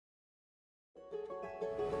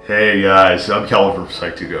Hey guys, I'm Calvin from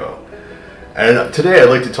Psych2Go, and today I'd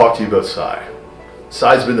like to talk to you about Psi.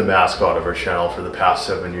 Psi's been the mascot of our channel for the past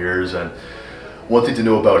 7 years, and one thing to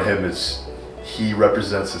know about him is he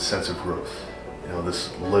represents a sense of growth. You know,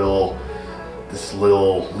 this little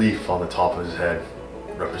leaf on the top of his head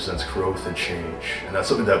represents growth and change, and that's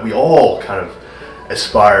something that we all kind of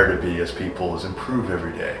aspire to be as people, is improve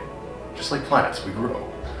every day. Just like plants, we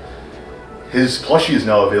grow. His plushie is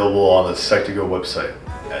now available on the Psych2Go website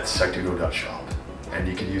at psych2go.shop, and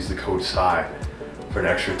you can use the code Psi for an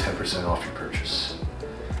extra 10% off your purchase.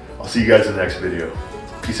 I'll see you guys in the next video.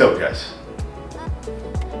 Peace out, guys.